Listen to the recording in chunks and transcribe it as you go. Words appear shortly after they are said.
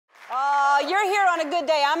You're here on a good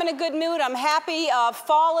day. I'm in a good mood. I'm happy.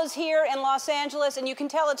 Fall is here in Los Angeles, and you can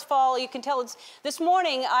tell it's fall. You can tell it's... This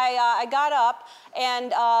morning, I got up,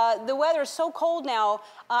 and the weather is so cold now,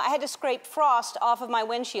 I had to scrape frost off of my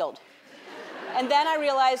windshield. And then I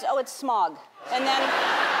realized, oh, it's smog. And then...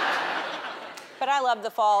 But I love the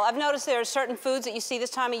fall. I've noticed there are certain foods that you see this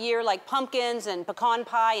time of year, like pumpkins and pecan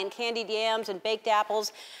pie and candied yams and baked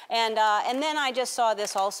apples. And then I just saw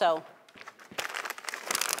this also.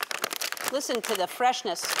 Listen to the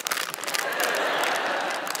freshness.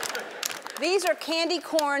 These are candy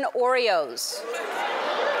corn Oreos.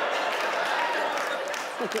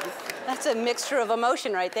 That's a mixture of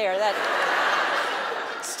emotion right there. That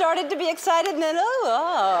started to be excited and then,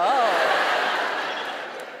 oh.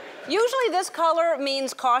 Usually this color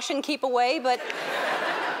means caution, keep away, but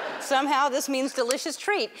somehow this means delicious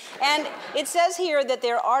treat. And it says here that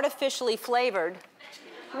they're artificially flavored.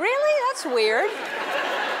 Really? That's weird.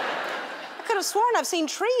 I could have sworn I've seen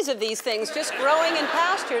trees of these things just growing in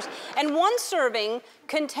pastures. And one serving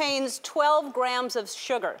contains 12 grams of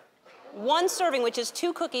sugar. One serving, which is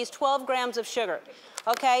 2 cookies, 12 grams of sugar.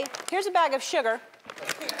 Okay, here's a bag of sugar.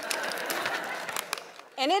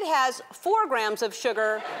 And it has 4 grams of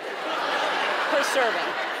sugar per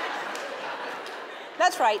serving.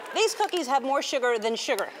 That's right, these cookies have more sugar than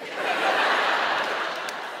sugar.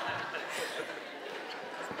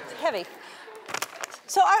 It's heavy.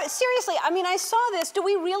 So seriously, I mean, I saw this. Do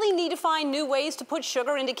we really need to find new ways to put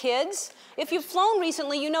sugar into kids? If you've flown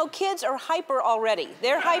recently, you know kids are hyper already.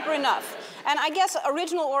 They're hyper enough. And I guess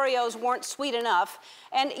original Oreos weren't sweet enough.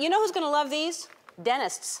 And you know who's gonna love these?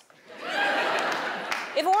 Dentists.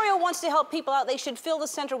 If Oreo wants to help people out, they should fill the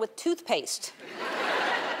center with toothpaste.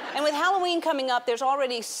 And with Halloween coming up, there's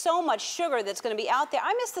already so much sugar that's going to be out there.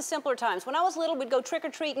 I miss the simpler times. When I was little, we'd go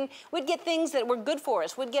trick-or-treating. We'd get things that were good for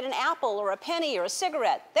us. We'd get an apple or a penny or a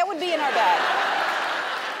cigarette. That would be in our bag.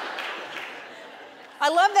 I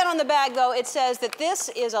love that on the bag, though. It says that this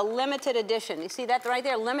is a limited edition. You see that right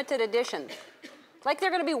there? Limited edition. Like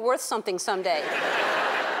they're going to be worth something someday.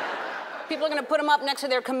 People are going to put them up next to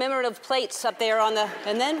their commemorative plates up there on the...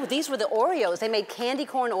 And then these were the Oreos. They made candy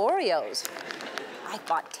corn Oreos. I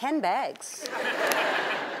bought 10 bags.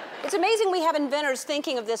 It's amazing we have inventors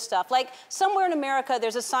thinking of this stuff. Like somewhere in America,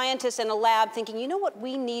 there's a scientist in a lab thinking, you know what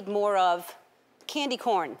we need more of? Candy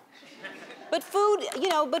corn. But food, you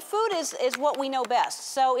know, is what we know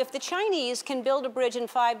best. So if the Chinese can build a bridge in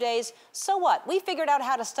 5 days, so what? We figured out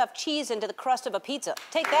how to stuff cheese into the crust of a pizza.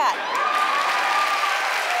 Take that.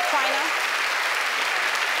 China.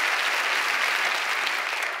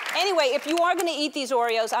 Anyway, if you are going to eat these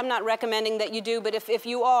Oreos, I'm not recommending that you do, but if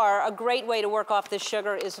you are, a great way to work off this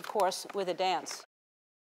sugar is, of course, with a dance.